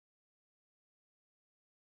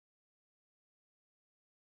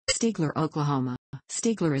Stigler, Oklahoma.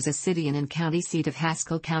 Stigler is a city and county seat of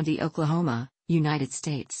Haskell County, Oklahoma, United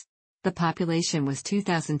States. The population was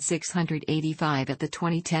 2,685 at the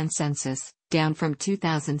 2010 census, down from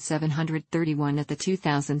 2,731 at the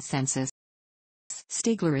 2000 census.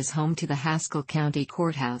 Stigler is home to the Haskell County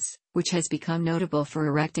Courthouse, which has become notable for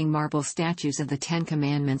erecting marble statues of the Ten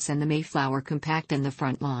Commandments and the Mayflower Compact in the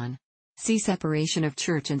front lawn. See separation of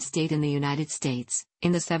church and state in the United States.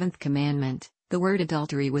 In the seventh commandment, the word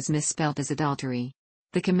adultery was misspelled as adultery.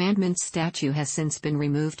 The commandment's statue has since been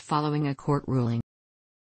removed following a court ruling.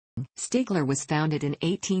 Stigler was founded in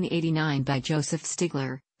 1889 by Joseph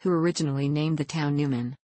Stigler, who originally named the town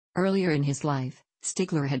Newman. Earlier in his life,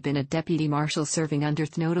 Stigler had been a deputy marshal serving under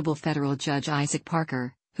notable federal judge Isaac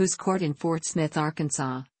Parker, whose court in Fort Smith,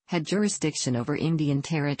 Arkansas, had jurisdiction over Indian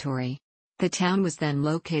Territory. The town was then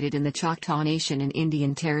located in the Choctaw Nation in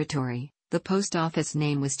Indian Territory. The post office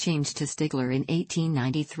name was changed to Stigler in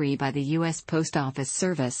 1893 by the U.S. Post Office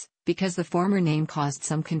Service, because the former name caused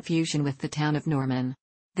some confusion with the town of Norman.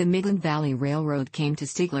 The Midland Valley Railroad came to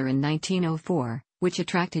Stigler in 1904, which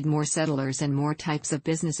attracted more settlers and more types of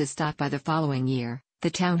businesses. By the following year, the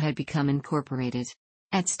town had become incorporated.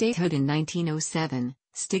 At statehood in 1907,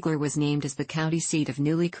 Stigler was named as the county seat of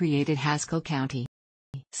newly created Haskell County.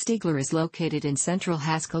 Stigler is located in central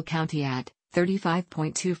Haskell County at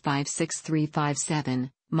 35.256357,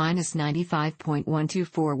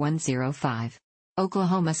 -95.124105.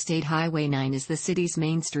 Oklahoma State Highway 9 is the city's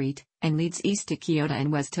main street, and leads east to Keota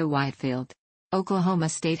and west to Whitefield. Oklahoma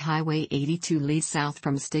State Highway 82 leads south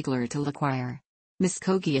from Stigler to LaQuire.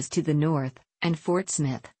 Muskogee is to the north, and Fort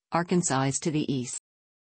Smith, Arkansas is to the east.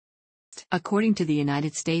 According to the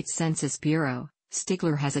United States Census Bureau,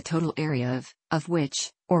 Stigler has a total area of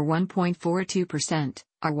which, or 1.42%,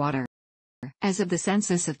 are water. As of the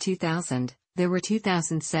census of 2000, there were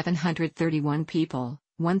 2,731 people,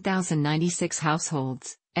 1,096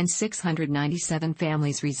 households, and 697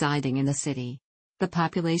 families residing in the city. The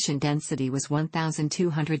population density was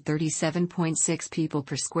 1,237.6 people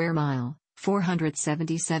per square mile,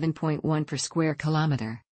 477.1 per square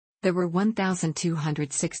kilometer. There were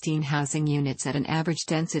 1,216 housing units at an average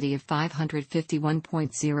density of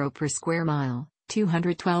 551.0 per square mile,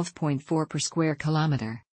 212.4 per square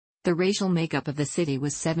kilometer. The racial makeup of the city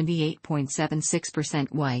was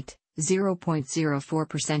 78.76% white,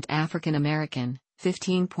 0.04% African American,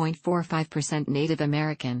 15.45% Native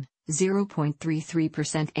American,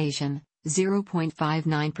 0.33% Asian,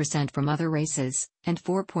 0.59% from other races, and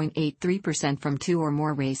 4.83% from two or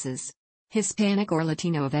more races. Hispanic or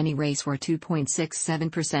Latino of any race were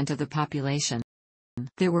 2.67% of the population.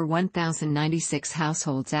 There were 1,096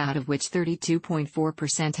 households, out of which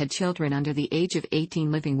 32.4% had children under the age of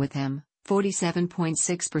 18 living with them,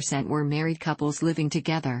 47.6% were married couples living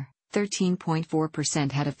together,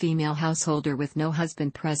 13.4% had a female householder with no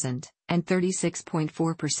husband present, and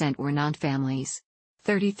 36.4% were non-families.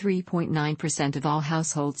 33.9% of all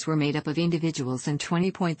households were made up of individuals, and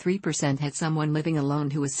 20.3% had someone living alone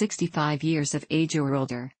who was 65 years of age or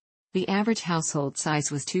older. The average household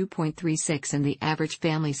size was 2.36 and the average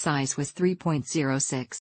family size was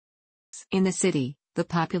 3.06. In the city, the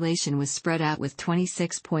population was spread out with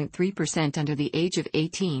 26.3% under the age of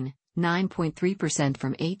 18, 9.3%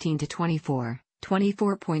 from 18 to 24,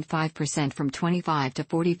 24.5% from 25 to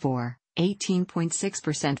 44,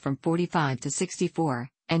 18.6% from 45 to 64,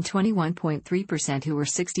 and 21.3% who were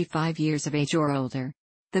 65 years of age or older.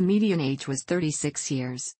 The median age was 36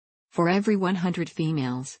 years. For every 100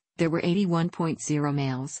 females, there were 81.0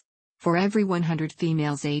 males. For every 100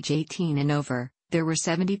 females age 18 and over, there were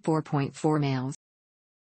 74.4 males.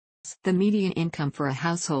 The median income for a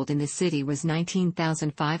household in the city was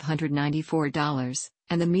 $19,594,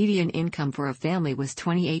 and the median income for a family was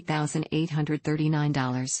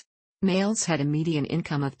 $28,839. Males had a median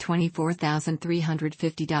income of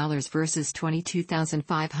 $24,350 versus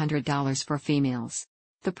 $22,500 for females.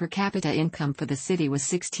 The per capita income for the city was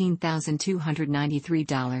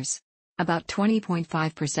 $16,293. About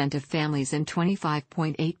 20.5% of families and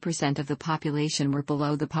 25.8% of the population were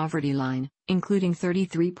below the poverty line, including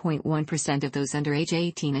 33.1% of those under age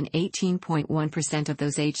 18 and 18.1% of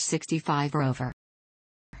those age 65 or over.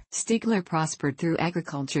 Stigler prospered through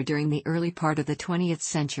agriculture during the early part of the 20th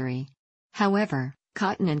century. However,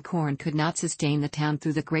 cotton and corn could not sustain the town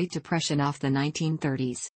through the Great Depression of the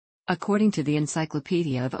 1930s. According to the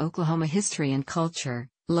Encyclopedia of Oklahoma History and Culture,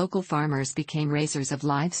 local farmers became raisers of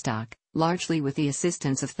livestock, largely with the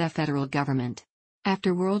assistance of the federal government.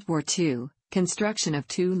 After World War II, construction of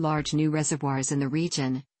two large new reservoirs in the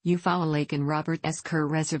region, Eufaula Lake and Robert S. Kerr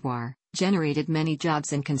Reservoir, generated many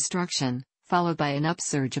jobs in construction, followed by an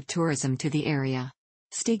upsurge of tourism to the area.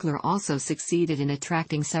 Stigler also succeeded in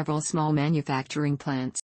attracting several small manufacturing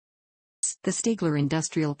plants. The Stigler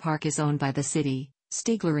Industrial Park is owned by the city,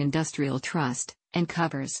 Stigler Industrial Trust, and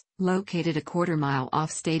covers, located a quarter-mile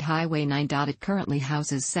off State Highway 9. It currently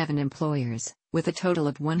houses 7 employers, with a total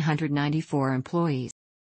of 194 employees.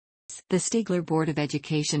 The Stigler Board of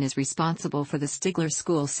Education is responsible for the Stigler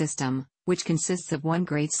school system, which consists of 1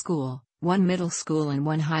 grade school, 1 middle school and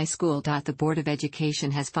 1 high school. The Board of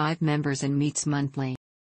Education has 5 members and meets monthly.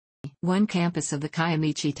 One campus of the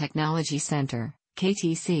Kiamichi Technology Center,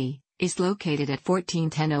 KTC, is located at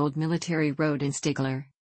 1410 Old Military Road in Stigler.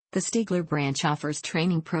 The Stigler branch offers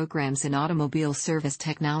training programs in automobile service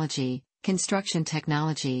technology, construction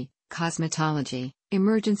technology, cosmetology,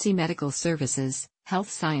 emergency medical services, health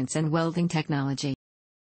science and welding technology.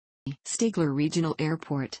 Stigler Regional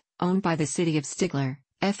Airport, owned by the City of Stigler,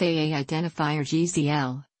 FAA identifier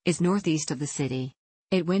GZL, is northeast of the city.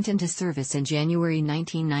 It went into service in January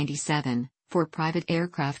 1997, for private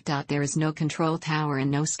aircraft. There is no control tower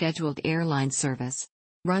and no scheduled airline service.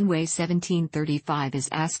 Runway 1735 is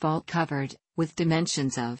asphalt covered, with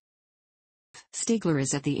dimensions of. Stigler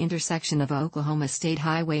is at the intersection of Oklahoma State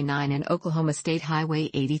Highway 9 and Oklahoma State Highway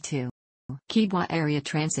 82. Kibwa Area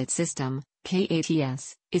Transit System,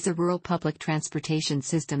 KATS, is a rural public transportation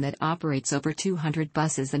system that operates over 200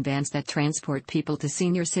 buses and vans that transport people to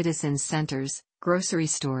senior citizens centers, grocery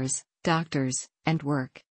stores, doctors, and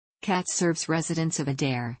work. CATS serves residents of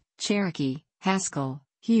Adair, Cherokee, Haskell,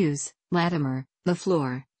 Hughes, Latimer,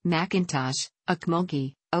 LaFleur, McIntosh,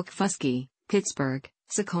 Okmulgee, Okfuskee, Pittsburgh,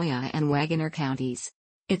 Sequoia and Wagoner counties.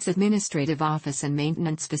 Its administrative office and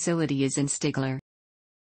maintenance facility is in Stigler.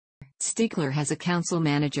 Stigler has a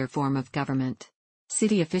council-manager form of government.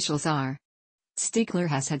 City officials are. Stigler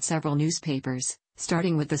has had several newspapers,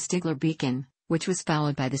 starting with the Stigler Beacon, which was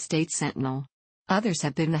followed by the State Sentinel. Others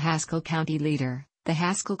have been the Haskell County Leader, the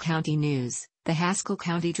Haskell County News, the Haskell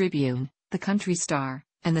County Tribune, the Country Star,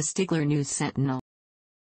 and the Stigler News Sentinel.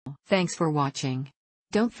 Thanks for watching.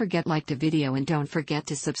 Don't forget to like the video and don't forget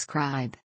to subscribe.